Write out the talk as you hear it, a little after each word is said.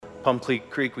Plum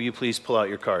Creek, will you please pull out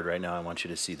your card right now? I want you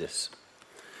to see this.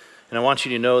 And I want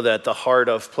you to know that the heart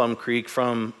of Plum Creek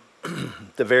from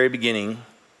the very beginning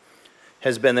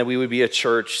has been that we would be a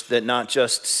church that not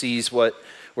just sees what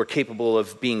we're capable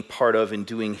of being part of and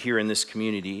doing here in this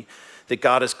community, that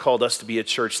God has called us to be a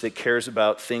church that cares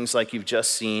about things like you've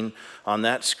just seen on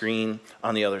that screen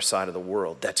on the other side of the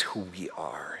world. That's who we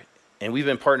are. And we've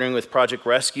been partnering with Project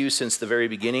Rescue since the very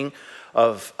beginning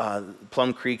of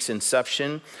Plum Creek's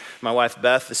inception. My wife,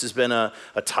 Beth, this has been a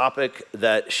topic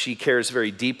that she cares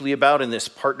very deeply about, and this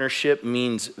partnership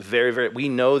means very, we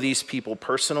know these people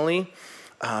personally.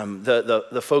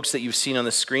 The folks that you've seen on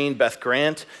the screen, Beth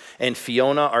Grant and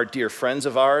Fiona, are dear friends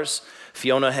of ours.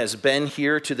 Fiona has been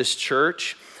here to this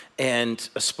church and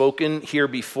spoken here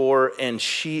before, and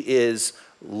she is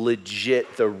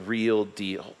legit the real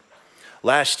deal.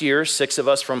 Last year, 6 of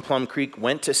us from Plum Creek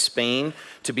went to Spain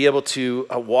to be able to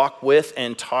walk with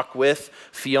and talk with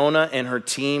Fiona and her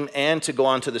team, and to go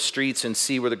onto the streets and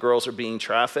see where the girls are being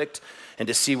trafficked and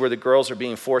to see where the girls are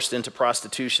being forced into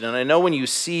prostitution. And I know when you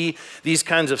see these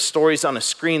kinds of stories on a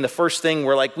screen, the first thing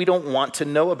we're like, we don't want to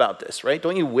know about this, right?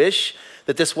 Don't you wish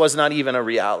that this was not even a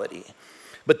reality?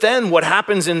 But then what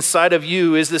happens inside of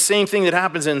you is the same thing that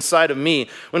happens inside of me.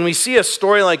 When we see a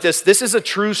story like this is a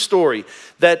true story,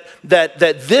 that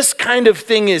this kind of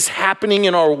thing is happening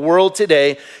in our world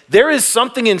today. There is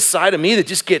something inside of me that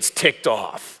just gets ticked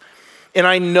off. And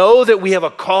I know that we have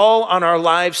a call on our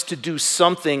lives to do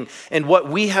something, and what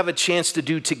we have a chance to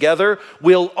do together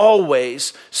will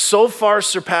always so far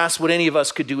surpass what any of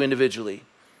us could do individually.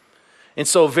 And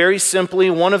so very simply,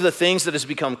 one of the things that has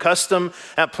become custom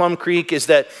at Plum Creek is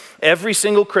that every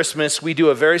single Christmas, we do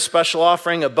a very special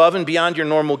offering above and beyond your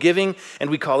normal giving, and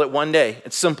we call it one day.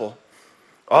 It's simple.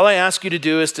 All I ask you to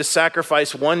do is to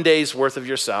sacrifice one day's worth of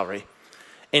your salary.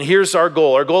 And here's our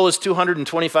goal. Our goal is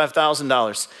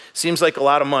 $225,000. Seems like a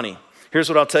lot of money. Here's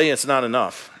what I'll tell you, it's not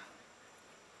enough.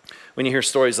 When you hear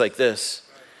stories like this,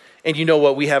 and you know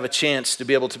what we have a chance to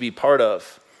be able to be part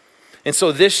of. And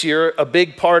so this year, a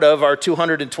big part of our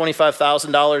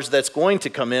 $225,000 that's going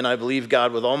to come in, I believe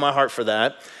God with all my heart for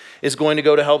that, is going to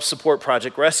go to help support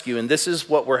Project Rescue. And this is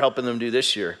what we're helping them do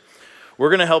this year. We're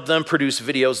going to help them produce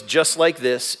videos just like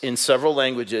this in several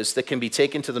languages that can be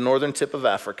taken to the northern tip of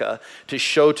Africa to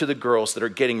show to the girls that are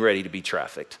getting ready to be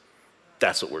trafficked.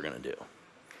 That's what we're going to do.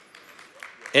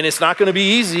 And it's not going to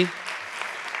be easy.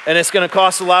 And it's going to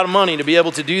cost a lot of money to be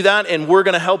able to do that, and we're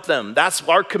going to help them. That's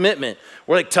our commitment.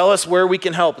 We're like, tell us where we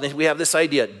can help. And we have this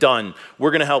idea, done. We're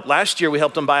going to help. Last year, we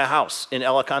helped them buy a house in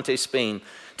Alicante, Spain,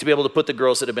 to be able to put the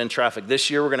girls that have been trafficked.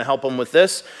 This year, we're going to help them with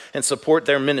this and support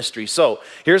their ministry. So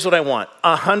here's what I want.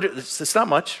 100, it's not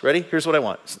much. Ready? Here's what I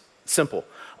want. It's simple.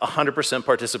 100%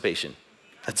 participation.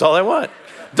 That's all I want.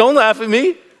 Don't laugh at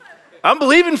me. I'm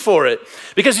believing for it.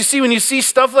 Because you see, when you see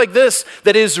stuff like this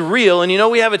that is real, and you know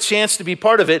we have a chance to be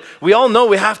part of it, we all know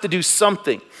we have to do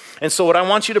something. And so what I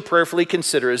want you to prayerfully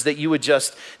consider is that you would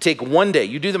just take one day.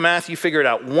 You do the math, you figure it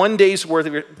out. One day's worth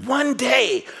of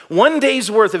one day's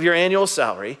worth of your annual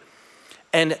salary,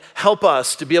 and help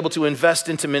us to be able to invest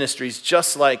into ministries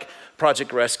just like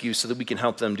Project Rescue so that we can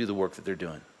help them do the work that they're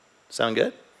doing. Sound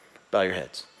good? Bow your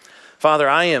heads. Father,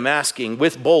 I am asking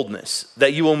with boldness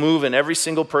that you will move in every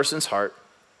single person's heart,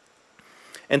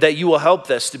 and that you will help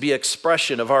this to be an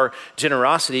expression of our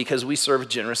generosity because we serve a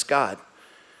generous God.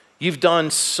 You've done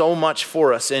so much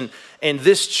for us, and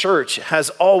this church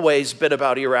has always been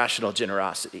about irrational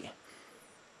generosity.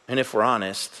 And if we're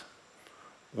honest,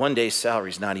 one day's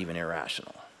salary is not even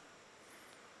irrational.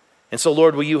 And so,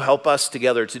 Lord, will you help us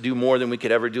together to do more than we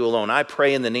could ever do alone? I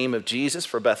pray in the name of Jesus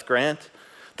for Beth Grant,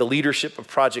 the leadership of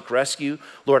Project Rescue.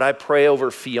 Lord, I pray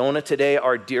over Fiona today,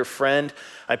 our dear friend.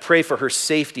 I pray for her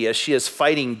safety as she is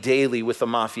fighting daily with the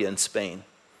mafia in Spain.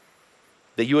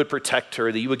 That you would protect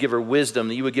her, that you would give her wisdom,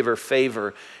 that you would give her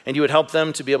favor, and you would help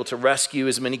them to be able to rescue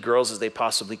as many girls as they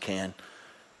possibly can.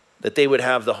 That they would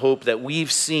have the hope that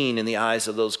we've seen in the eyes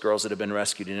of those girls that have been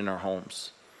rescued and in our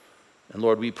homes. And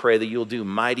Lord, we pray that you'll do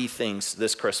mighty things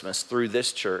this Christmas through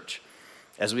this church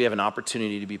as we have an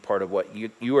opportunity to be part of what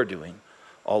you are doing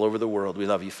all over the world. We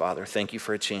love you, Father. Thank you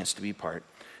for a chance to be part.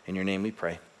 In your name we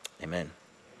pray. Amen.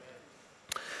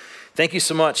 Thank you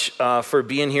so much for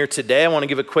being here today. I want to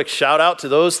give a quick shout out to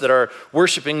those that are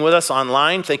worshiping with us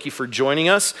online. Thank you for joining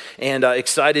us, and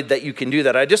excited that you can do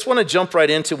that. I just want to jump right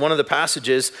into one of the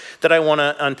passages that I want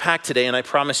to unpack today, and I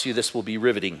promise you this will be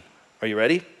riveting. Are you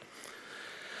ready?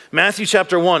 Matthew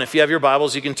chapter 1. If you have your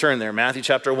Bibles, you can turn there. Matthew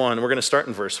chapter 1. We're going to start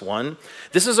in verse 1.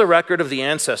 This is a record of the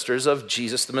ancestors of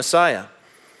Jesus the Messiah,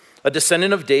 a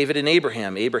descendant of David and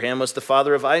Abraham. Abraham was the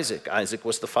father of Isaac. Isaac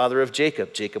was the father of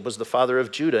Jacob. Jacob was the father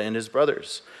of Judah and his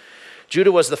brothers.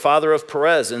 Judah was the father of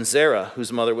Perez and Zerah,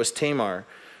 whose mother was Tamar.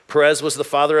 Perez was the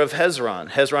father of Hezron.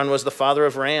 Hezron was the father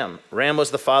of Ram. Ram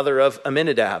was the father of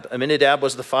Amminadab. Amminadab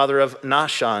was the father of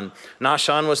Nahshon.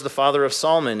 Nahshon was the father of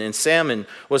Salmon. And Salmon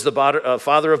was the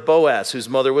father of Boaz, whose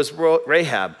mother was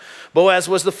Rahab. Boaz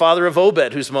was the father of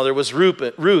Obed, whose mother was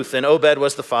Ruth. And Obed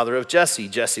was the father of Jesse.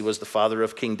 Jesse was the father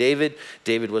of King David.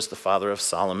 David was the father of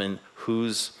Solomon,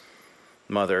 whose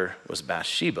mother was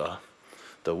Bathsheba,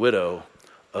 the widow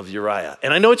of Uriah.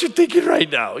 And I know what you're thinking right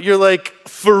now. You're like,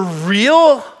 for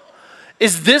real?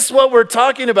 Is this what we're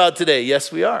talking about today?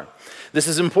 Yes, we are. This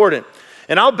is important.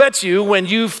 And I'll bet you when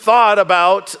you've thought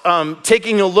about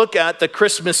taking a look at the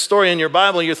Christmas story in your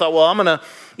Bible, you thought, well, I'm going to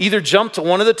either jump to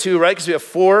one of the two, right? Because we have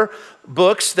 4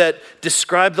 books that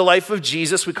describe the life of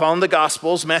Jesus. We call them the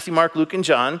Gospels, Matthew, Mark, Luke, and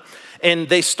John. And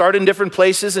they start in different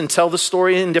places and tell the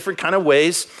story in different kind of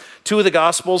ways. 2 of the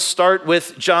Gospels start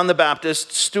with John the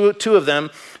Baptist. 2 of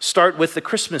them start with the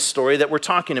Christmas story that we're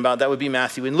talking about. That would be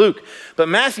Matthew and Luke. But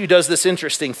Matthew does this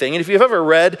interesting thing. And if you've ever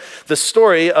read the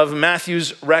story of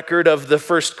Matthew's record of the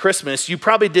first Christmas, you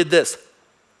probably did this.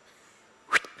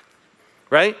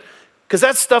 Right? Because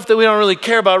that's stuff that we don't really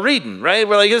care about reading, right?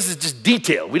 We're like, this is just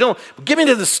detail. Get me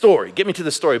to the story. Get me to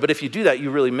the story. But if you do that,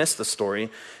 you really miss the story.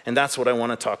 And that's what I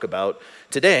want to talk about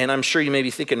today. And I'm sure you may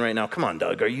be thinking right now, come on,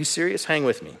 Doug, are you serious? Hang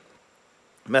with me.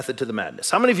 Method to the madness.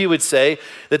 How many of you would say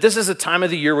that this is a time of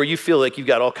the year where you feel like you've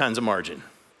got all kinds of margin?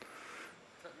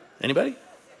 Anybody?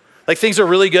 Like things are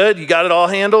really good? You got it all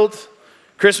handled?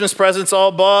 Christmas presents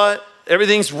all bought?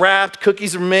 Everything's wrapped?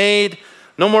 Cookies are made?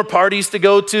 No more parties to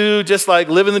go to? Just like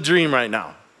living the dream right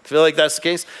now. Feel like that's the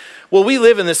case? Well, we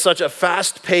live in such a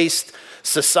fast-paced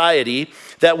society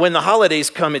that when the holidays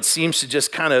come, it seems to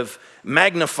just kind of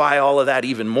magnify all of that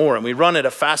even more. And we run at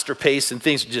a faster pace and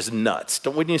things are just nuts.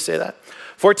 Wouldn't you say that?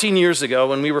 14 years ago,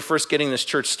 when we were first getting this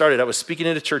church started, I was speaking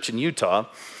at a church in Utah,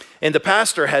 and the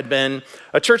pastor had been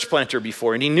a church planter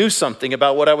before, and he knew something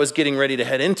about what I was getting ready to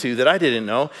head into that I didn't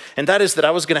know, and that is that I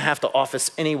was going to have to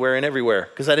office anywhere and everywhere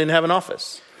because I didn't have an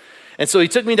office. And so he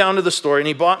took me down to the store, and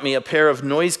he bought me a pair of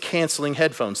noise-canceling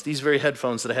headphones, these very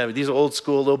headphones that I have. These are old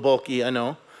school, a little bulky, I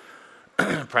know.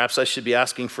 Perhaps I should be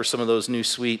asking for some of those new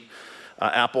sweet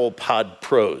Apple Pod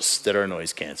Pros that are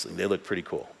noise-canceling. They look pretty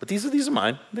cool. But these are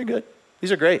mine. They're good.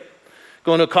 These are great.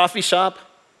 Going to a coffee shop,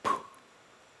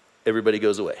 everybody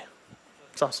goes away.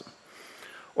 It's awesome.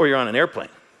 Or you're on an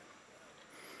airplane.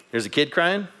 There's a kid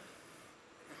crying.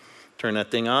 Turn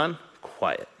that thing on.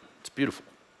 Quiet. It's beautiful.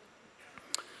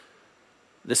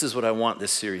 This is what I want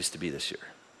this series to be this year.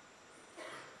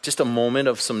 Just a moment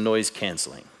of some noise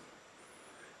canceling.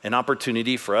 An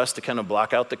opportunity for us to kind of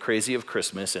block out the crazy of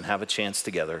Christmas and have a chance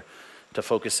together to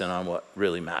focus in on what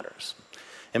really matters.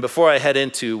 And before I head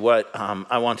into what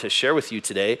I want to share with you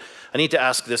today, I need to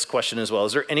ask this question as well.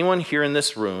 Is there anyone here in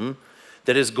this room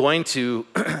that is going to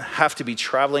have to be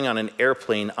traveling on an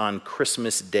airplane on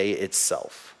Christmas Day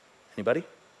itself? Anybody?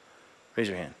 Raise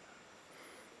your hand.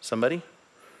 Somebody?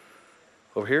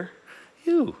 Over here?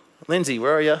 You. Lindsay,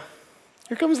 where are you?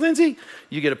 Here comes Lindsay.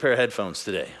 You get a pair of headphones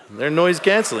today. They're noise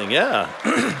canceling, yeah.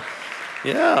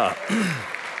 Yeah.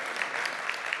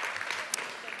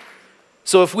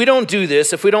 So if we don't do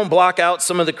this, if we don't block out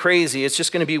some of the crazy, it's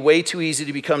just going to be way too easy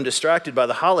to become distracted by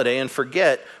the holiday and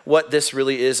forget what this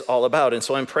really is all about. And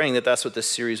so I'm praying that that's what this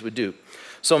series would do.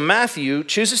 So Matthew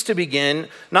chooses to begin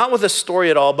not with a story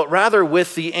at all, but rather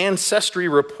with the ancestry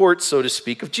report, so to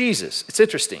speak, of Jesus. It's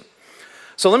interesting.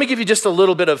 So let me give you just a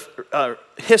little bit of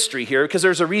history here, because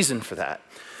there's a reason for that.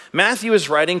 Matthew is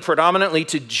writing predominantly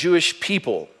to Jewish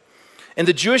people. And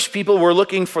the Jewish people were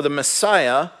looking for the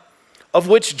Messiah, of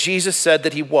which Jesus said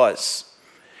that he was.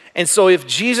 And so if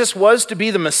Jesus was to be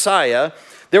the Messiah,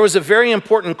 there was a very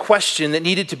important question that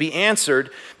needed to be answered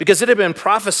because it had been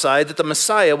prophesied that the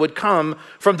Messiah would come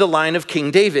from the line of King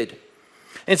David.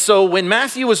 And so when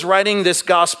Matthew was writing this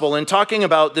gospel and talking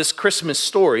about this Christmas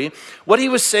story, what he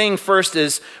was saying first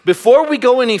is, before we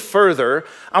go any further,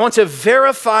 I want to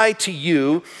verify to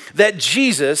you that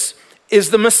Jesus is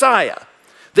the Messiah,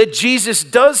 that Jesus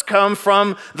does come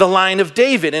from the line of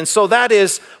David. And so that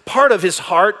is part of his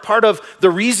heart, part of the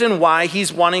reason why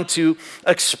he's wanting to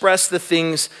express the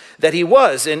things that he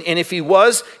was. And if he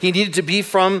was, he needed to be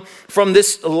from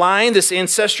this line, this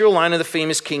ancestral line of the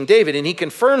famous King David. And he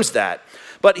confirms that.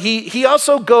 But he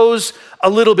also goes a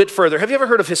little bit further. Have you ever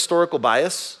heard of historical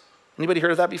bias? Anybody heard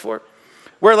of that before?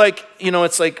 Where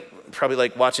it's like probably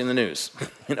like watching the news,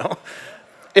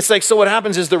 It's like, so what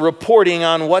happens is the reporting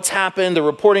on what's happened, the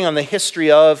reporting on the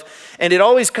history of, and it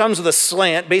always comes with a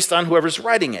slant based on whoever's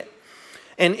writing it.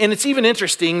 And it's even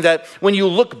interesting that when you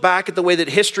look back at the way that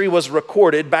history was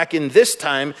recorded back in this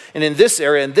time and in this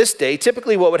era and this day,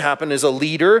 typically what would happen is a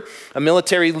leader, a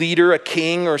military leader, a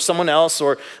king or someone else,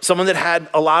 or someone that had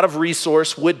a lot of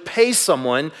resource would pay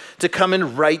someone to come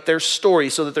and write their story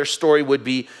so that their story would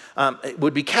be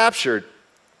captured.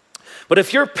 But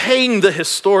if you're paying the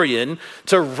historian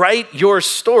to write your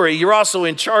story, you're also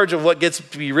in charge of what gets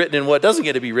to be written and what doesn't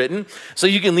get to be written. So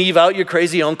you can leave out your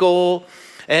crazy uncle.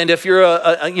 And if you're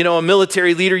a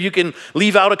military leader, you can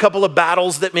leave out a couple of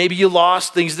battles that maybe you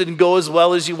lost, things didn't go as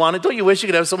well as you wanted. Don't you wish you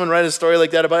could have someone write a story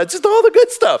like that about it? Just all the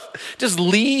good stuff. Just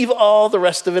leave all the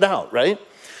rest of it out, right?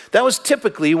 That was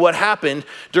typically what happened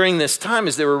during this time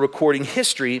as they were recording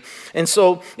history. And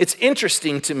so it's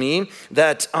interesting to me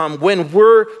that when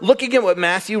we're looking at what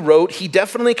Matthew wrote, he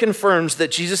definitely confirms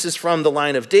that Jesus is from the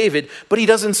line of David, but he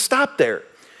doesn't stop there.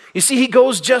 You see, he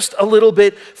goes just a little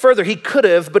bit further. He could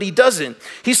have, but he doesn't.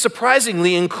 He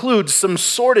surprisingly includes some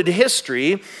sordid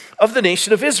history of the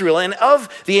nation of Israel and of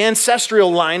the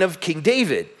ancestral line of King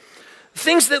David.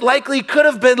 Things that likely could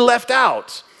have been left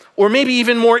out, or maybe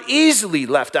even more easily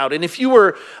left out. And if you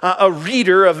were a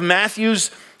reader of Matthew's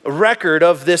record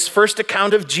of this first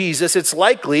account of Jesus, it's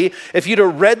likely if you'd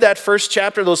have read that first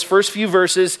chapter, those first few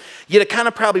verses, you'd have kind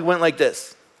of probably went like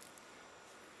this.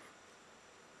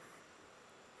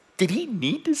 Did he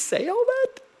need to say all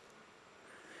that?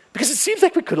 Because it seems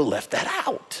like we could have left that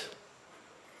out.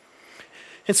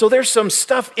 And so there's some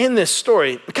stuff in this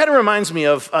story. It kind of reminds me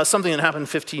of something that happened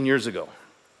 15 years ago.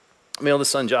 My oldest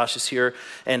son, Josh, is here,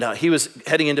 and he was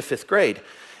heading into 5th grade.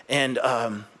 And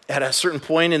at a certain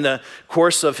point in the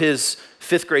course of his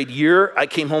 5th grade year, I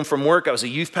came home from work. I was a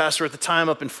youth pastor at the time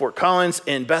up in Fort Collins,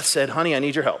 and Beth said, "Honey, I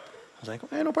need your help." I was like,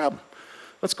 "Okay, no problem.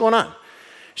 What's going on?"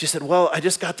 She said, "Well, I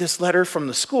just got this letter from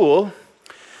the school,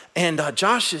 and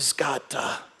Josh has got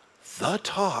the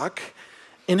talk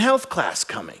in health class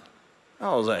coming."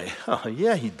 I was like, "Oh,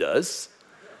 yeah, he does.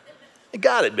 I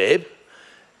got it, babe.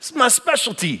 It's my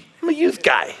specialty. I'm a youth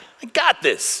guy. I got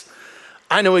this.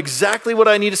 I know exactly what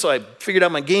I needed." So I figured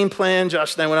out my game plan.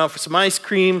 Josh and I went out for some ice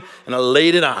cream, and I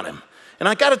laid it on him. And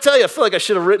I got to tell you, I feel like I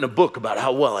should have written a book about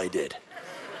how well I did.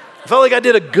 I felt like I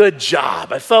did a good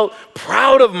job. I felt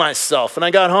proud of myself. And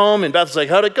I got home, and Beth was like,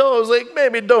 "How'd it go?" I was like,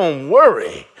 "Baby, don't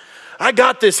worry. I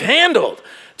got this handled.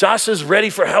 Josh is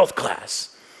ready for health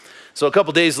class." So a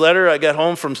couple days later, I got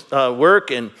home from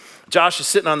work, and Josh is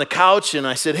sitting on the couch, and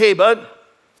I said, "Hey, bud,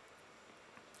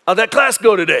 how'd that class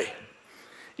go today?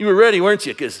 You were ready, weren't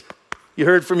you? Because you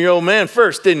heard from your old man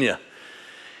first, didn't you?" And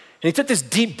he took this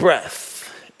deep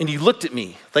breath, and he looked at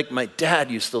me like my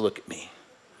dad used to look at me.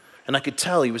 And I could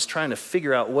tell he was trying to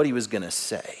figure out what he was going to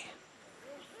say.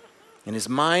 And his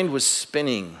mind was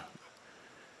spinning.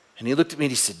 And he looked at me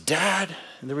and he said, "Dad,"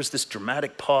 and there was this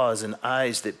dramatic pause and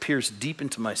eyes that pierced deep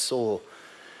into my soul.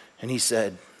 And he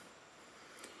said,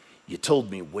 "You told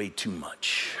me way too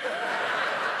much."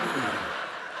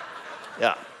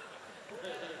 Yeah.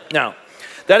 Now,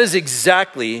 that is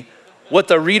exactly what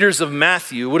the readers of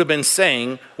Matthew would have been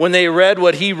saying when they read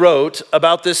what he wrote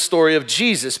about this story of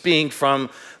Jesus being from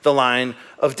the line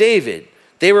of David.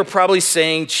 They were probably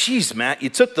saying, "Geez, Matt, you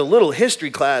took the little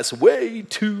history class way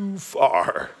too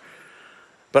far."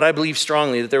 But I believe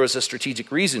strongly that there was a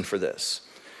strategic reason for this.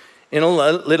 In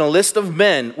a list of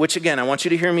men, which again, I want you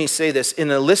to hear me say this,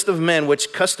 in a list of men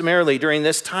which customarily during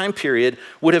this time period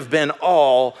would have been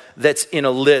all that's in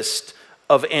a list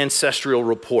of ancestral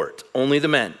report, only the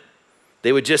men.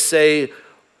 They would just say,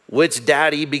 which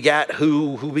daddy begat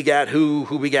who begat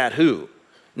who begat who.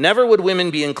 Never would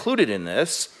women be included in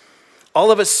this.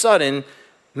 All of a sudden,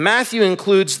 Matthew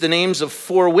includes the names of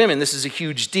 4 women. This is a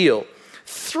huge deal.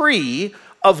 3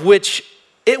 of which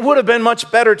it would have been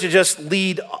much better to just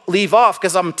leave off,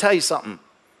 because I'm going to tell you something.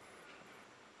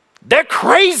 They're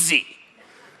crazy.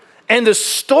 And the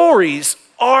stories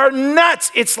are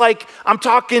nuts. It's like I'm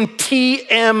talking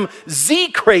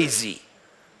TMZ crazy.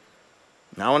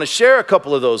 Now I want to share a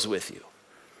couple of those with you.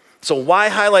 So why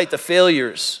highlight the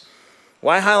failures?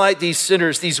 Why highlight these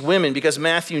sinners, these women? Because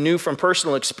Matthew knew from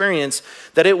personal experience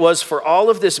that it was for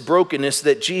all of this brokenness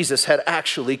that Jesus had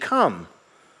actually come.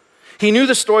 He knew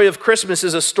the story of Christmas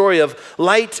is a story of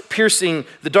light piercing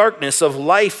the darkness, of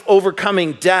life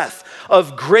overcoming death,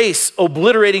 of grace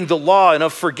obliterating the law, and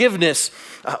of forgiveness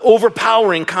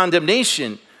overpowering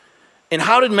condemnation. And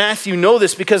how did Matthew know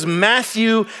this? Because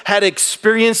Matthew had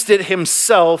experienced it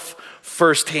himself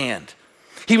firsthand.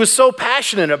 He was so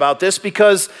passionate about this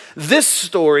because this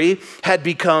story had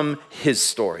become his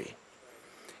story.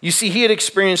 You see, he had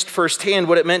experienced firsthand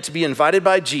what it meant to be invited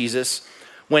by Jesus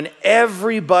when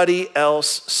everybody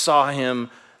else saw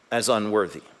him as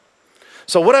unworthy.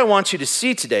 So what I want you to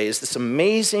see today is this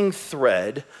amazing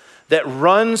thread that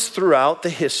runs throughout the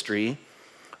history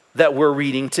that we're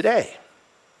reading today.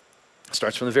 It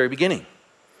starts from the very beginning.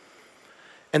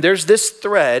 And there's this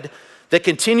thread that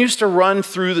continues to run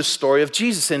through the story of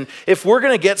Jesus. And if we're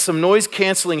going to get some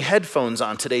noise-canceling headphones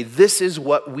on today, this is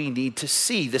what we need to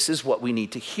see. This is what we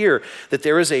need to hear, that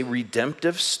there is a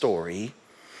redemptive story.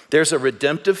 There's a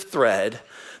redemptive thread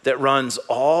that runs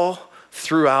all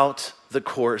throughout the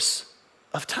course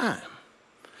of time.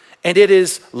 And it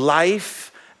is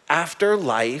life after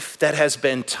life that has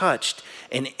been touched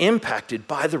and impacted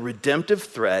by the redemptive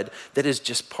thread that is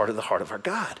just part of the heart of our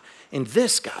God. And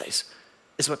this, guys,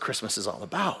 is what Christmas is all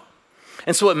about.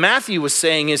 And so what Matthew was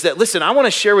saying is that, listen, I want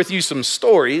to share with you some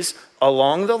stories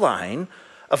along the line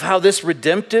of how this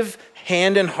redemptive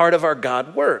hand and heart of our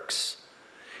God works.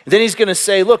 And then he's going to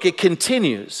say, look, it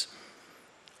continues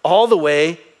all the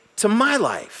way to my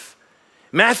life.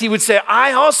 Matthew would say,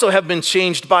 I also have been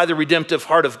changed by the redemptive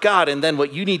heart of God. And then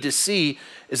what you need to see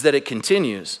is that it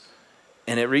continues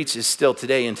and it reaches still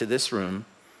today into this room,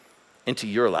 into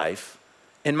your life,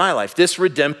 in my life. This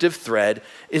redemptive thread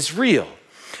is real.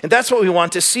 And that's what we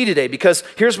want to see today, because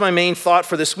here's my main thought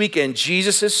for this weekend.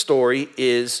 Jesus' story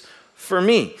is for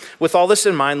me. With all this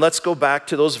in mind, let's go back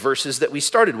to those verses that we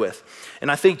started with.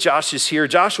 And I think Josh is here.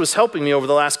 Josh was helping me over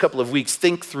the last couple of weeks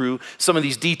think through some of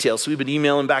these details. So we've been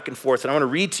emailing back and forth, and I want to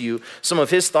read to you some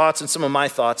of his thoughts and some of my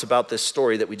thoughts about this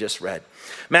story that we just read.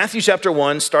 Matthew chapter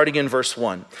 1, starting in verse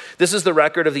 1. This is the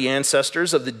record of the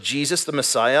ancestors of the Jesus, the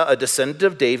Messiah, a descendant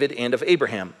of David and of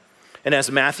Abraham. And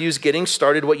as Matthew's getting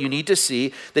started, what you need to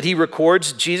see, that he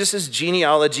records Jesus'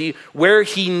 genealogy where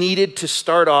he needed to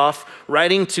start off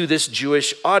writing to this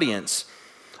Jewish audience.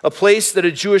 A place that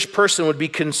a Jewish person would be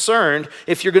concerned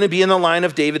if you're going to be in the line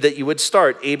of David that you would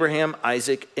start, Abraham,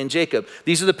 Isaac, and Jacob.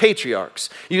 These are the patriarchs.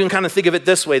 You can kind of think of it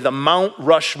this way, the Mount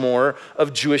Rushmore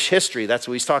of Jewish history. That's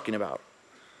what he's talking about.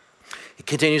 It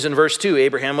continues in verse 2.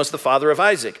 Abraham was the father of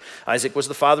Isaac. Isaac was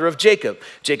the father of Jacob.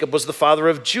 Jacob was the father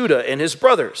of Judah and his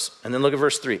brothers. And then look at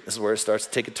verse 3. This is where it starts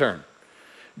to take a turn.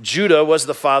 Judah was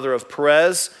the father of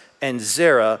Perez and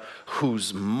Zerah,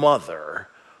 whose mother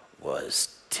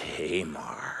was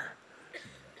Tamar.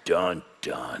 Dun,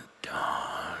 dun,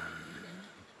 dun.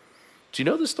 Do you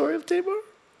know the story of Tamar?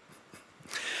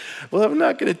 Well, I'm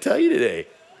not going to tell you today.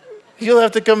 You'll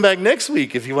have to come back next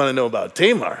week if you want to know about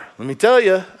Tamar. Let me tell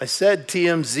you, I said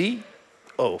TMZ.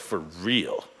 Oh, for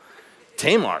real.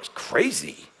 Tamar's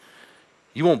crazy.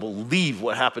 You won't believe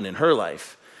what happened in her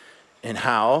life and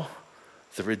how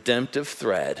the redemptive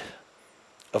thread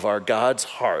of our God's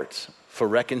heart for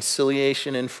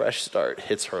reconciliation and fresh start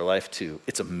hits her life too.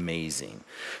 It's amazing.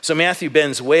 So Matthew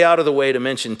bends way out of the way to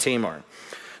mention Tamar.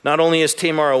 Not only is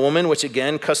Tamar a woman, which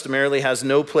again customarily has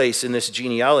no place in this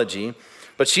genealogy,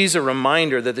 but she's a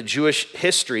reminder that the Jewish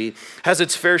history has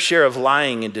its fair share of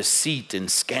lying and deceit and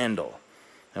scandal.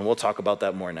 And we'll talk about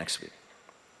that more next week.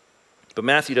 But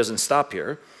Matthew doesn't stop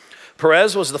here.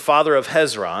 Perez was the father of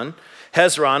Hezron.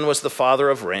 Hezron was the father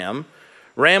of Ram.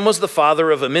 Ram was the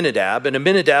father of Amminadab, and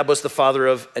Amminadab was the father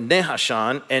of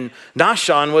Nahashon, and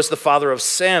Nahshon was the father of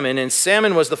Salmon, and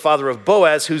Salmon was the father of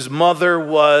Boaz, whose mother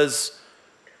was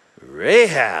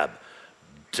Rahab.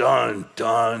 Dun,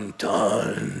 dun,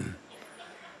 dun.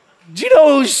 Do you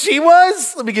know who she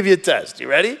was? Let me give you a test. You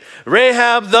ready?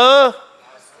 Rahab the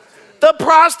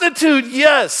prostitute,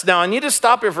 yes. Now, I need to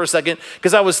stop here for a second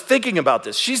because I was thinking about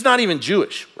this. She's not even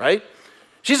Jewish, right?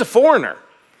 She's a foreigner.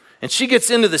 And she gets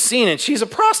into the scene and she's a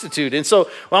prostitute. And so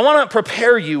I want to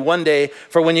prepare you one day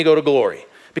for when you go to glory.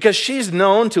 Because she's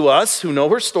known to us who know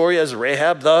her story as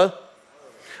Rahab the...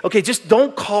 Okay, just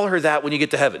don't call her that when you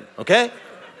get to heaven, okay?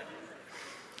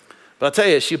 But I'll tell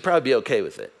you, she'd probably be okay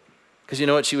with it. Because you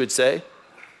know what she would say?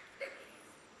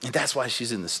 And that's why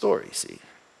she's in the story, see?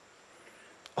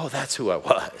 Oh, that's who I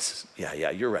was.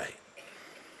 Yeah, you're right.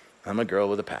 I'm a girl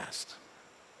with a past.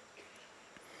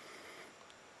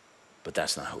 But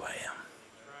that's not who I am.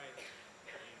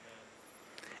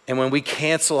 And when we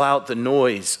cancel out the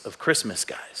noise of Christmas,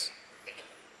 guys,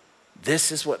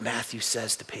 this is what Matthew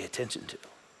says to pay attention to.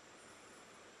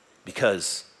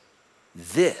 Because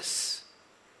this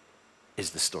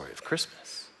is the story of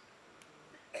Christmas.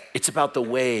 It's about the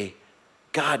way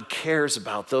God cares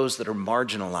about those that are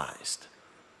marginalized,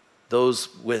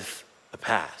 those with a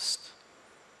past,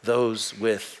 those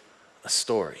with a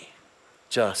story,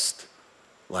 just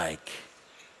like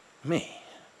me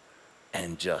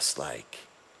and just like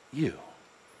you.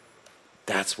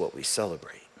 That's what we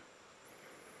celebrate.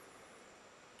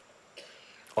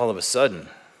 All of a sudden,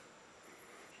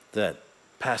 that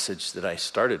passage that I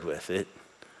started with, it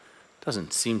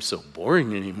doesn't seem so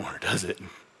boring anymore, does it?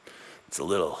 It's a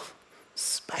little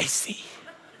spicy.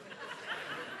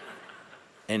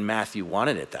 And Matthew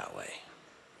wanted it that way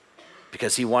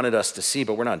because he wanted us to see,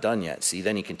 but we're not done yet. See,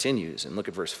 then he continues, and look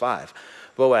at verse 5.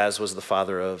 Boaz was the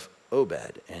father of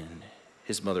Obed, and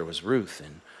his mother was Ruth,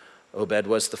 and Obed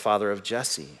was the father of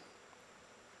Jesse.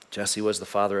 Jesse was the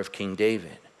father of King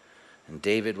David, and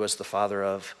David was the father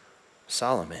of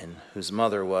Solomon, whose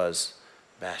mother was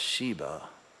Bathsheba,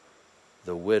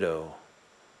 the widow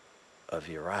of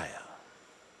Uriah.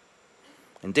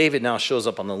 And David now shows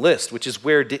up on the list, which is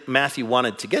where Matthew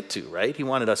wanted to get to, right? He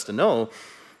wanted us to know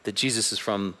that Jesus is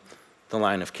from the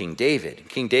line of King David.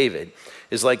 King David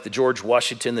is like the George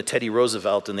Washington, the Teddy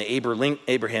Roosevelt, and the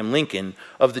Abraham Lincoln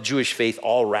of the Jewish faith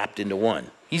all wrapped into one.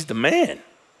 He's the man.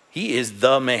 He is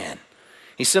the man.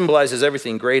 He symbolizes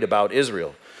everything great about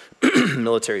Israel.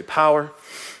 Military power.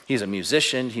 He's a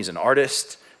musician. He's an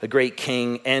artist, a great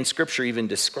king, and Scripture even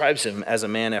describes him as a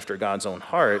man after God's own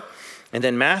heart. And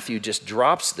then Matthew just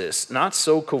drops this, not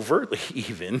so covertly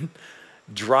even,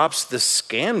 drops the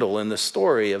scandal in the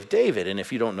story of David. And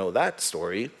if you don't know that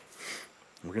story,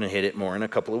 we're going to hit it more in a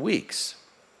couple of weeks.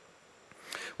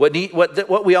 What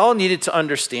we all needed to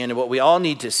understand and what we all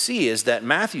need to see is that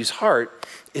Matthew's heart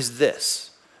is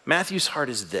this. Matthew's heart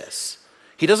is this.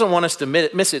 He doesn't want us to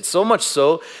miss it, so much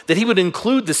so that he would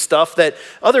include the stuff that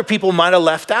other people might have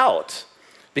left out.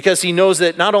 Because he knows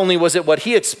that not only was it what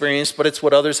he experienced, but it's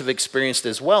what others have experienced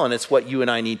as well. And it's what you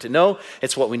and I need to know.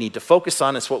 It's what we need to focus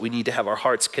on. It's what we need to have our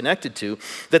hearts connected to.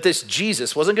 That this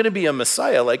Jesus wasn't going to be a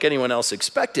Messiah like anyone else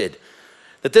expected.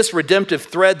 That this redemptive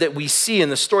thread that we see in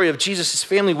the story of Jesus'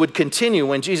 family would continue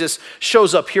when Jesus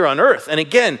shows up here on earth. And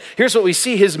again, here's what we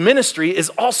see. His ministry is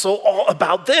also all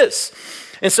about this.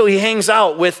 And so he hangs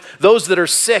out with those that are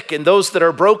sick and those that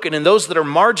are broken and those that are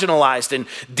marginalized and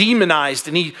demonized.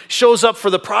 And he shows up for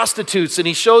the prostitutes and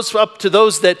he shows up to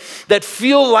those that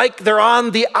feel like they're on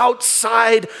the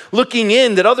outside looking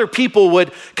in, that other people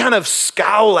would kind of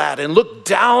scowl at and look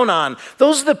down on.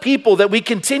 Those are the people that we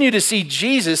continue to see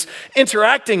Jesus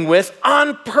interacting with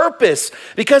on purpose,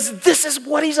 because this is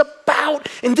what he's about.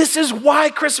 And this is why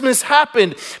Christmas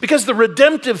happened, because the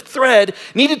redemptive thread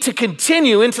needed to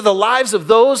continue into the lives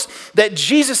of those that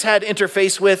Jesus had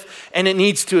interface with, and it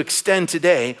needs to extend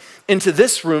today into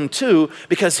this room too,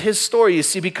 because his story, you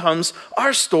see, becomes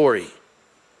our story.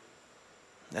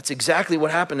 That's exactly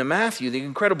what happened to Matthew. The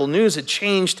incredible news had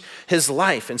changed his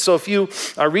life. And so if you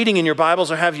are reading in your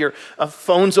Bibles or have your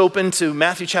phones open to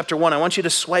Matthew chapter 1, I want you to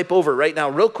swipe over right now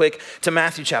real quick to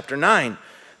Matthew chapter 9.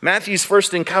 Matthew's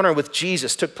first encounter with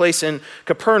Jesus took place in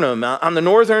Capernaum on the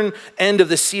northern end of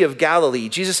the Sea of Galilee.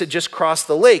 Jesus had just crossed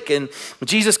the lake, and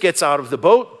Jesus gets out of the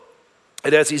boat.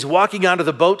 And as he's walking out of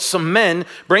the boat, some men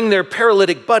bring their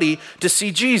paralytic buddy to see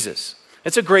Jesus.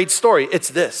 It's a great story. It's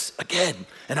this again,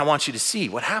 and I want you to see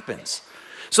what happens.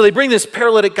 So they bring this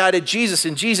paralytic guy to Jesus,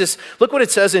 and Jesus, look what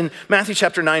it says in Matthew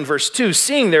chapter 9, verse 2.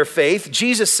 Seeing their faith,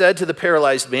 Jesus said to the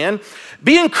paralyzed man,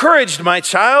 "Be encouraged, my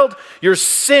child. Your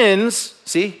sins,"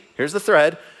 see, here's the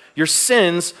thread, "your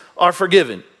sins are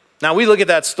forgiven." Now we look at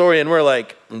that story and we're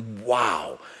like,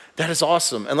 wow, that is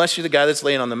awesome. Unless you're the guy that's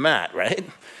laying on the mat, right?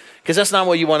 Because that's not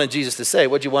what you wanted Jesus to say.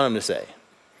 What do you want him to say?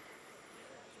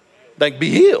 Like, be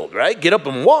healed, right? Get up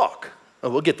and walk. Oh,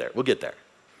 we'll get there. We'll get there.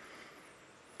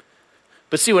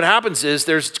 But see, what happens is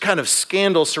there's kind of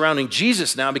scandal surrounding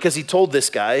Jesus now because he told this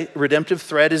guy, redemptive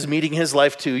thread is meeting his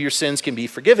life too. Your sins can be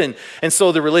forgiven. And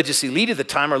so the religious elite at the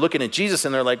time are looking at Jesus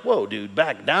and they're like, whoa, dude,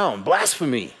 back down.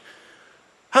 Blasphemy.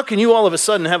 How can you all of a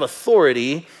sudden have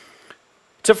authority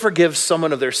to forgive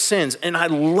someone of their sins? And I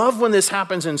love when this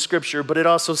happens in Scripture, but it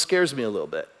also scares me a little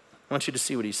bit. I want you to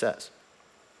see what he says.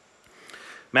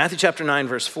 Matthew chapter 9,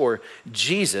 verse 4,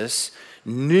 Jesus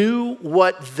knew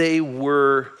what they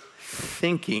were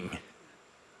thinking.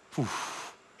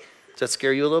 Oof. Does that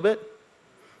scare you a little bit?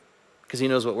 Because he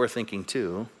knows what we're thinking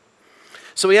too.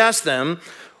 So he asked them,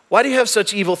 "Why do you have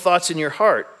such evil thoughts in your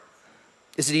heart?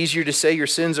 Is it easier to say your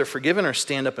sins are forgiven or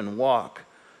stand up and walk?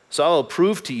 So I will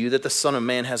prove to you that the Son of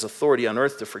Man has authority on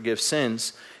earth to forgive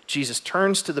sins." Jesus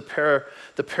turns to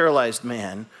the paralyzed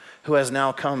man who has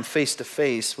now come face to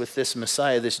face with this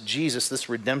Messiah, this Jesus, this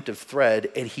redemptive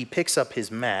thread, and he picks up his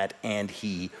mat and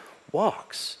he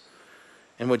walks.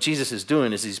 And what Jesus is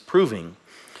doing is he's proving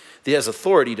that he has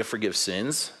authority to forgive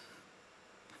sins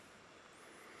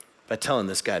by telling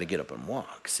this guy to get up and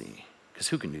walk, see? Because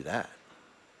who can do that?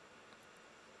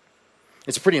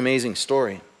 It's a pretty amazing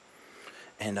story.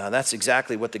 And that's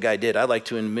exactly what the guy did. I like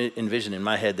to envision in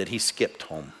my head that he skipped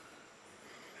home.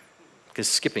 Because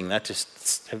skipping,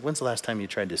 when's the last time you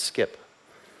tried to skip?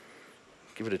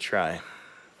 Give it a try.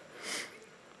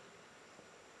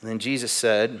 And then Jesus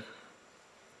said,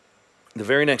 the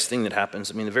very next thing that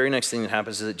happens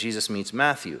is that Jesus meets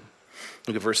Matthew.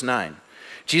 Look at verse 9.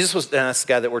 And that's the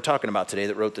guy that we're talking about today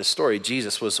that wrote this story.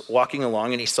 Jesus was walking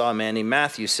along and he saw a man named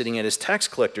Matthew sitting at his tax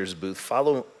collector's booth.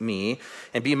 "Follow me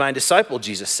and be my disciple,"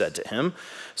 Jesus said to him.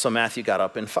 So Matthew got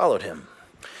up and followed him.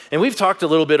 And we've talked a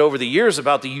little bit over the years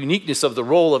about the uniqueness of the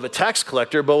role of a tax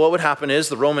collector, but what would happen is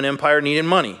the Roman Empire needed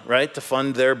money, right, to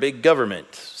fund their big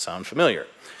government. Sound familiar?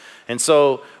 And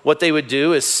so what they would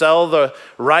do is sell the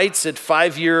rights at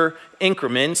 5-year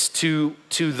increments to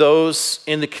those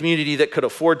in the community that could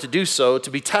afford to do so,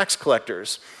 to be tax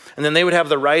collectors. And then they would have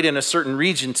the right in a certain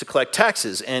region to collect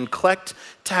taxes, and collect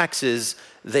taxes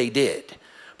they did.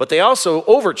 But they also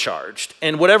overcharged,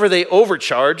 and whatever they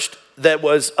overcharged that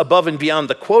was above and beyond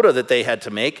the quota that they had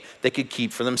to make, they could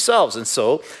keep for themselves. And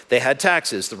so they had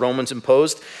taxes. The Romans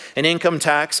imposed an income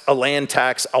tax, a land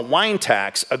tax, a wine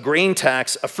tax, a grain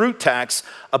tax, a fruit tax,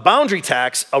 a boundary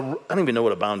tax, I don't even know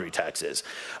what a boundary tax is,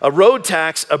 a road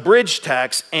tax, a bridge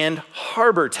tax, and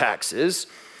harbor taxes,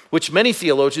 which many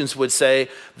theologians would say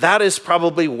that is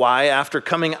probably why after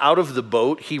coming out of the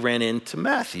boat, he ran into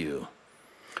Matthew,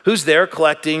 who's there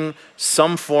collecting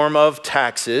some form of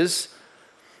taxes.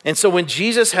 And so when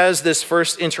Jesus has this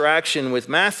first interaction with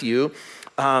Matthew,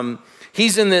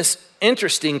 he's in this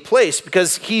interesting place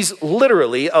because he's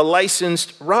literally a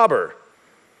licensed robber.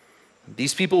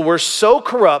 These people were so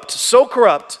corrupt,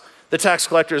 the tax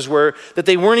collectors were, that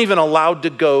they weren't even allowed to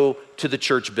go to the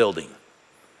church building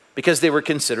because they were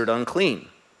considered unclean.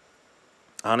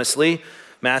 Honestly,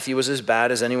 Matthew was as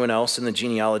bad as anyone else in the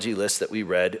genealogy list that we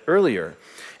read earlier.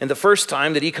 And the first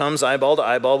time that he comes eyeball to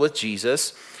eyeball with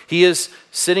Jesus, he is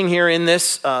sitting here in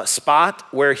this spot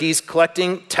where he's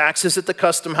collecting taxes at the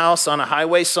custom house on a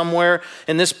highway somewhere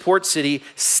in this port city,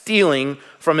 stealing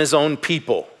from his own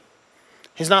people.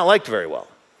 He's not liked very well.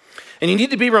 And you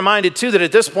need to be reminded, too, that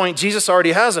at this point, Jesus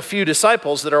already has a few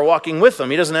disciples that are walking with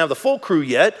him. He doesn't have the full crew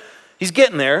yet. He's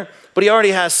getting there, but he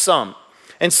already has some.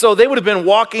 And so they would have been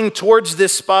walking towards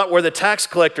this spot where the tax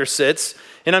collector sits,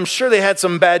 and I'm sure they had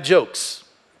some bad jokes.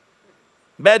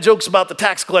 Bad jokes about the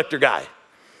tax collector guy.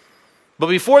 But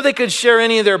before they could share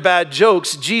any of their bad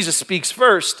jokes, Jesus speaks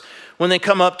first when they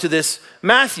come up to this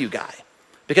Matthew guy.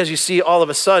 Because you see, all of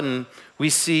a sudden, we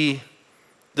see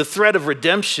the thread of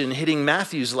redemption hitting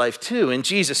Matthew's life too. And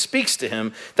Jesus speaks to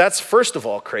him. That's first of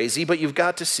all crazy, but you've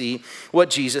got to see what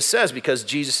Jesus says, because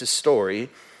Jesus' story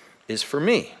is for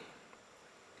me.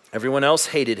 Everyone else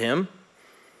hated him.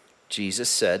 Jesus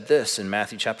said this in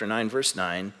Matthew chapter 9, verse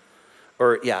 9.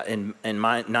 In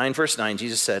 9 verse 9,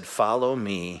 Jesus said, "Follow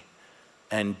me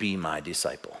and be my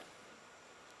disciple."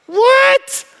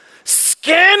 What?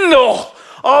 Scandal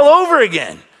all over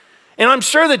again. And I'm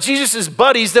sure that Jesus'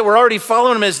 buddies that were already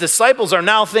following him as disciples are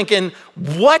now thinking,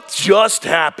 what just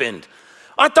happened?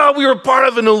 I thought we were part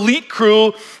of an elite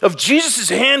crew of Jesus'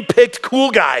 hand-picked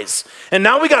cool guys. And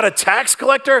now we got a tax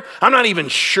collector? I'm not even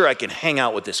sure I can hang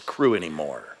out with this crew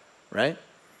anymore, right?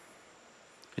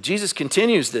 But Jesus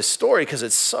continues this story because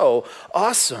it's so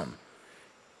awesome.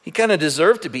 He kind of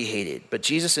deserved to be hated, but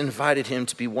Jesus invited him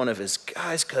to be one of his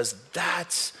guys because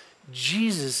that's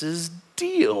Jesus'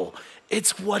 deal.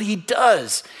 It's what he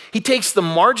does. He takes the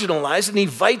marginalized and he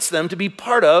invites them to be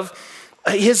part of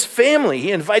his family.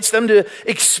 He invites them to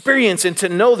experience and to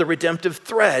know the redemptive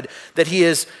thread that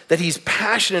he's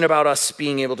passionate about us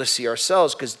being able to see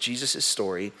ourselves, because Jesus'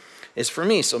 story is for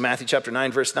me. So Matthew chapter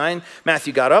 9, verse 9,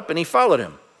 Matthew got up and he followed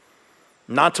him,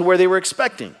 not to where they were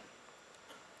expecting.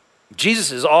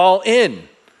 Jesus is all in,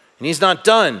 and he's not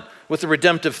done with the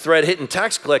redemptive thread hitting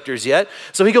tax collectors yet.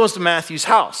 So he goes to Matthew's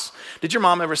house. Did your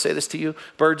mom ever say this to you?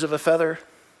 Birds of a feather?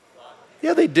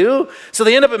 Yeah, they do. So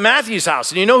they end up at Matthew's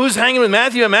house. And you know who's hanging with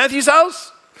Matthew at Matthew's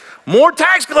house? More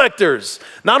tax collectors.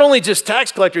 Not only just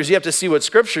tax collectors, you have to see what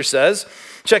Scripture says.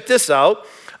 Check this out.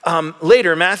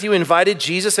 Later, Matthew invited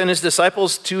Jesus and his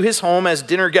disciples to his home as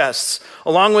dinner guests,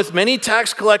 along with many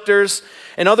tax collectors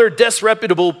and other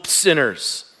disreputable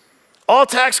sinners. All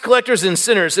tax collectors and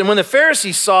sinners. And when the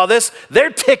Pharisees saw this,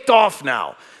 they're ticked off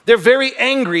now. They're very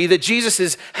angry that Jesus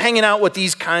is hanging out with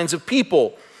these kinds of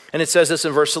people. And it says this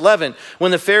in verse 11.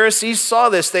 When the Pharisees saw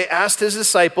this, they asked his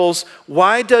disciples,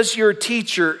 "Why does your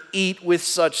teacher eat with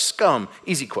such scum?"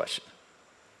 Easy question.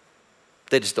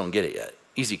 They just don't get it yet.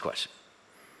 Easy question.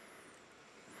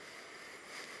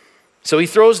 So he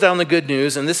throws down the good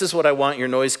news, and this is what I want your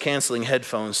noise-canceling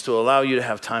headphones to allow you to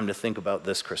have time to think about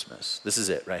this Christmas. This is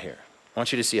it right here. I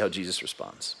want you to see how Jesus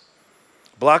responds.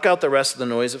 Block out the rest of the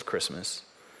noise of Christmas,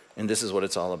 and this is what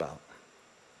it's all about.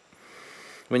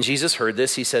 When Jesus heard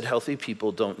this, he said, "Healthy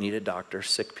people don't need a doctor,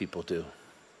 sick people do."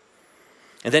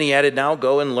 And then he added, now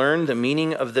go and learn the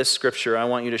meaning of this scripture. I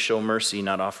want you to show mercy,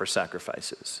 not offer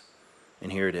sacrifices.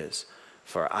 And here it is.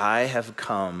 For I have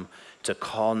come to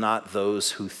call not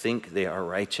those who think they are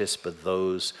righteous, but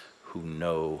those who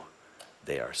know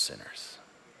they are sinners.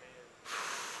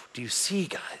 Do you see,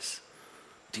 guys?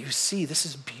 Do you see? This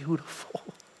is beautiful.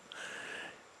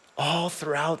 All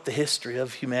throughout the history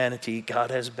of humanity,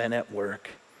 God has been at work.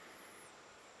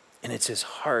 And it's his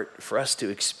heart for us to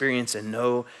experience and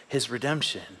know his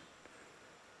redemption.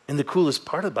 And the coolest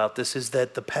part about this is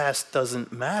that the past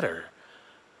doesn't matter,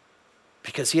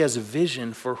 because he has a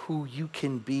vision for who you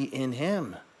can be in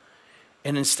him.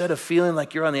 And instead of feeling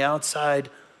like you're on the outside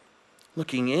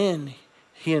looking in,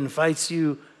 he invites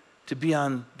you to be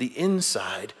on the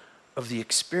inside of the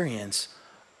experience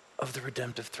of the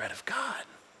redemptive thread of God.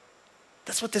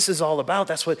 That's what this is all about.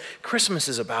 That's what Christmas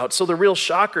is about. So the real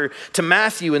shocker to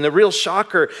Matthew and the real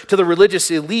shocker to the religious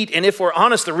elite, and if we're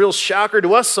honest, the real shocker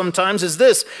to us sometimes is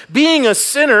this: being a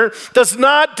sinner does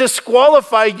not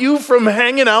disqualify you from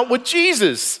hanging out with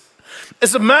Jesus.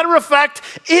 As a matter of fact,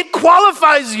 it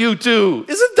qualifies you to.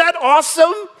 Isn't that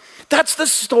awesome? That's the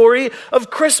story of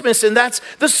Christmas, and that's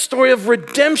the story of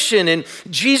redemption. And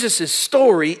Jesus'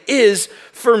 story is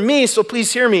for me, so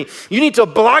please hear me. You need to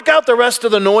block out the rest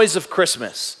of the noise of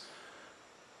Christmas.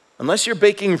 Unless you're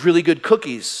baking really good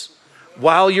cookies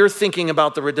while you're thinking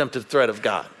about the redemptive thread of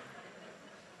God.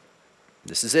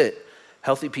 This is it.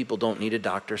 Healthy people don't need a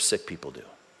doctor, sick people do.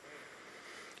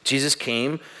 Jesus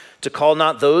came to call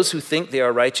not those who think they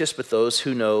are righteous, but those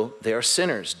who know they are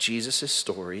sinners. Jesus'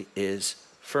 story is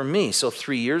for me. So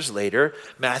 3 years later,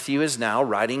 Matthew is now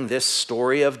writing this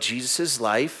story of Jesus'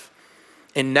 life.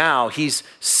 And now he's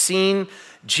seen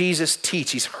Jesus teach.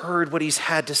 He's heard what he's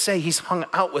had to say. He's hung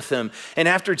out with him. And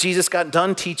after Jesus got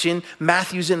done teaching,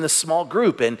 Matthew's in the small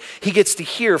group, and he gets to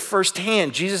hear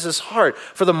firsthand Jesus' heart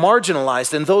for the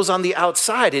marginalized and those on the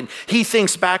outside. And he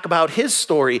thinks back about his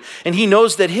story, and he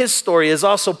knows that his story is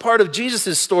also part of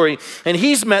Jesus' story. And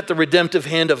he's met the redemptive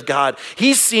hand of God.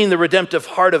 He's seen the redemptive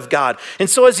heart of God. And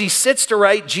so as he sits to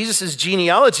write Jesus'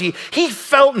 genealogy, he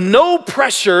felt no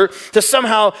pressure to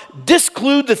somehow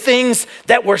disclude the things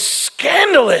that were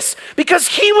scandalous, because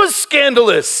he was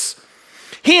scandalous.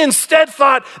 He instead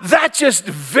thought that just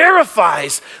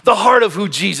verifies the heart of who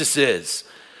Jesus is.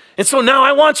 And so now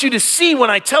I want you to see, when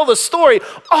I tell the story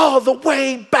all the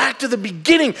way back to the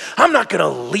beginning, I'm not going to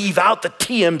leave out the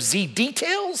TMZ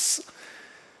details,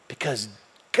 because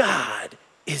God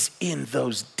is in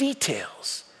those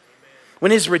details.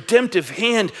 When his redemptive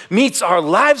hand meets our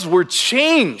lives, we're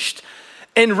changed.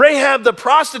 And Rahab the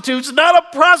prostitute's not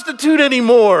a prostitute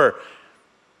anymore.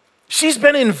 She's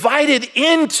been invited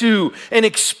into an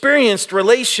experienced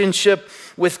relationship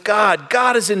with God.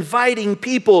 God is inviting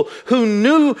people who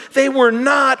knew they were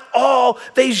not all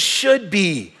they should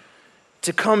be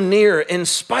to come near in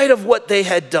spite of what they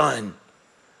had done,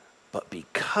 but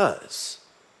because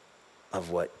of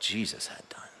what Jesus had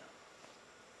done.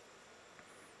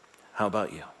 How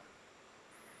about you?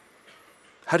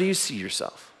 How do you see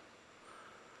yourself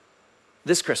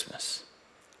this Christmas?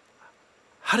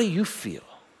 How do you feel?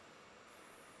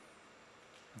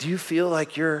 Do you feel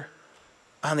like you're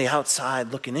on the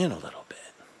outside looking in a little bit?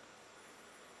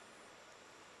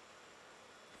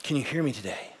 Can you hear me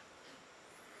today?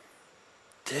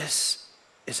 This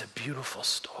is a beautiful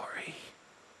story.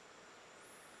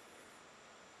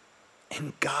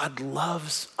 And God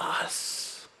loves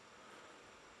us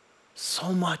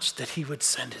so much that he would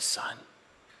send his son.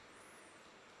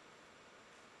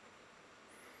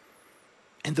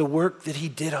 And the work that he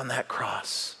did on that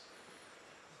cross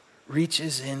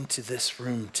reaches into this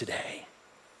room today.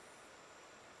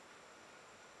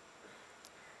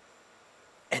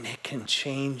 And it can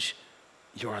change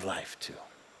your life too.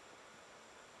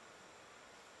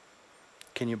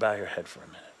 Can you bow your head for a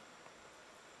minute?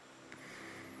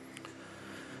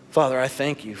 Father, I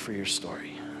thank you for your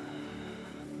story,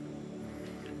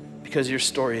 because your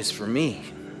story is for me,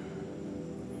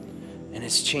 and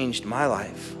it's changed my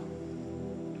life.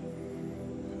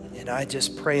 And I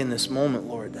just pray in this moment,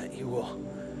 Lord, that you will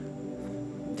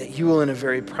in a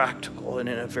very practical and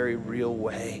in a very real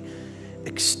way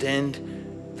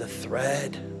extend the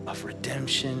thread of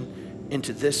redemption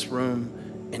into this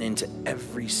room and into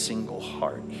every single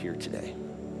heart here today.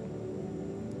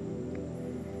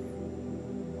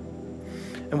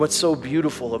 And what's so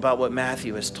beautiful about what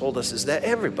Matthew has told us is that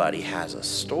everybody has a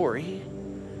story.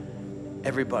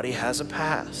 Everybody has a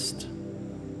past.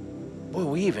 Boy,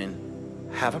 we even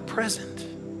have a present.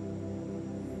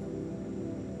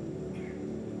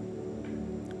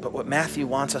 But what Matthew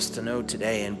wants us to know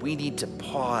today, and we need to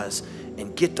pause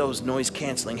and get those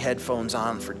noise-canceling headphones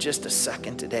on for just a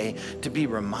second today to be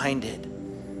reminded,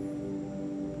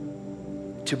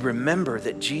 to remember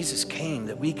that Jesus came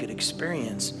that we could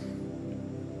experience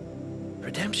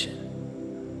redemption,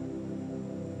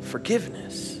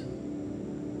 forgiveness,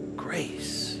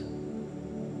 grace,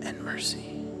 and mercy.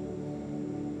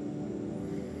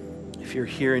 If you're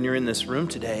here and you're in this room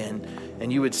today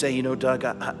and you would say, you know, Doug,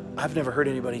 I've never heard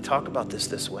anybody talk about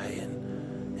this way,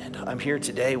 and I'm here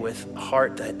today with a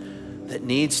heart that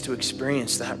needs to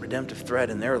experience that redemptive thread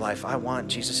in their life. I want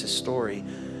Jesus' story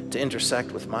to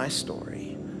intersect with my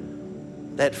story.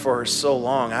 That for so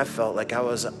long I felt like I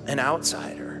was an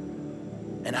outsider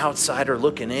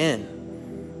looking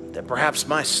in, that perhaps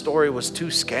my story was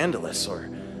too scandalous or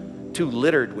too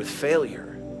littered with failure.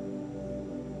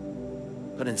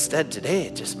 But instead today,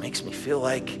 it just makes me feel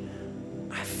like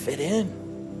I fit in,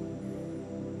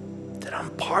 that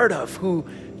I'm part of who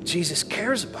Jesus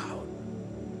cares about.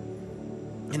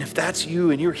 And if that's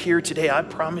you and you're here today, I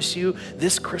promise you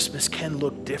this Christmas can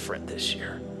look different this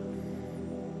year.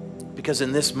 Because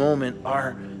in this moment,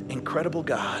 our incredible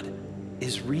God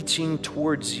is reaching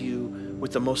towards you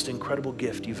with the most incredible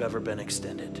gift you've ever been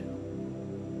extended to.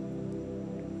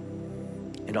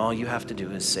 And all you have to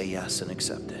do is say yes and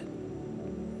accept it.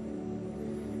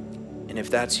 And if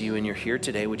that's you and you're here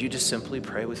today, would you just simply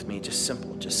pray with me? Just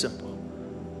simple.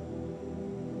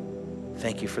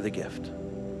 Thank you for the gift.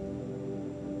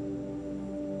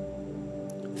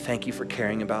 Thank you for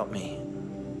caring about me.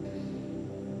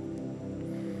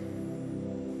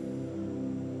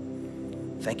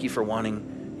 Thank you for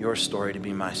wanting your story to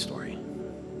be my story.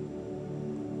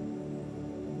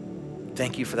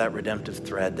 Thank you for that redemptive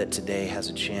thread that today has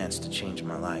a chance to change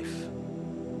my life.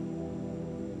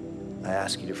 I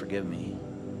ask you to forgive me.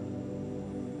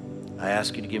 I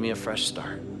ask you to give me a fresh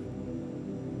start.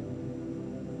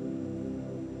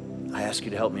 I ask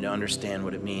you to help me to understand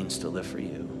what it means to live for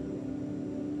you.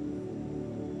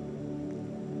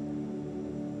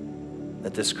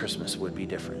 That this Christmas would be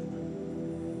different,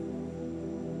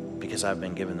 because I've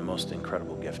been given the most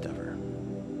incredible gift ever.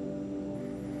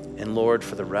 And Lord,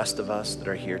 for the rest of us that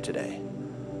are here today,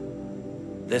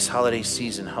 this holiday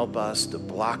season, help us to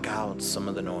block out some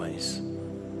of the noise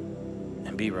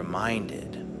and be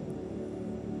reminded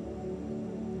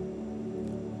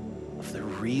of the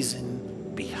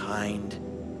reason behind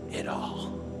it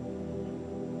all.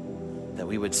 That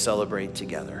we would celebrate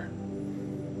together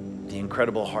the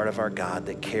incredible heart of our God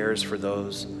that cares for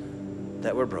those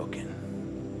that were broken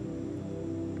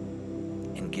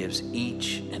and gives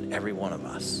each and every one of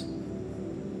us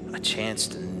a chance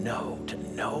to know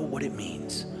what it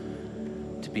means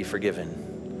to be forgiven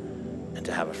and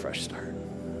to have a fresh start.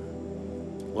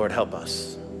 Lord, help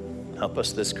us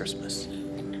this Christmas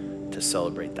to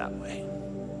celebrate that way.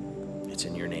 It's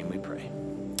in your name we pray.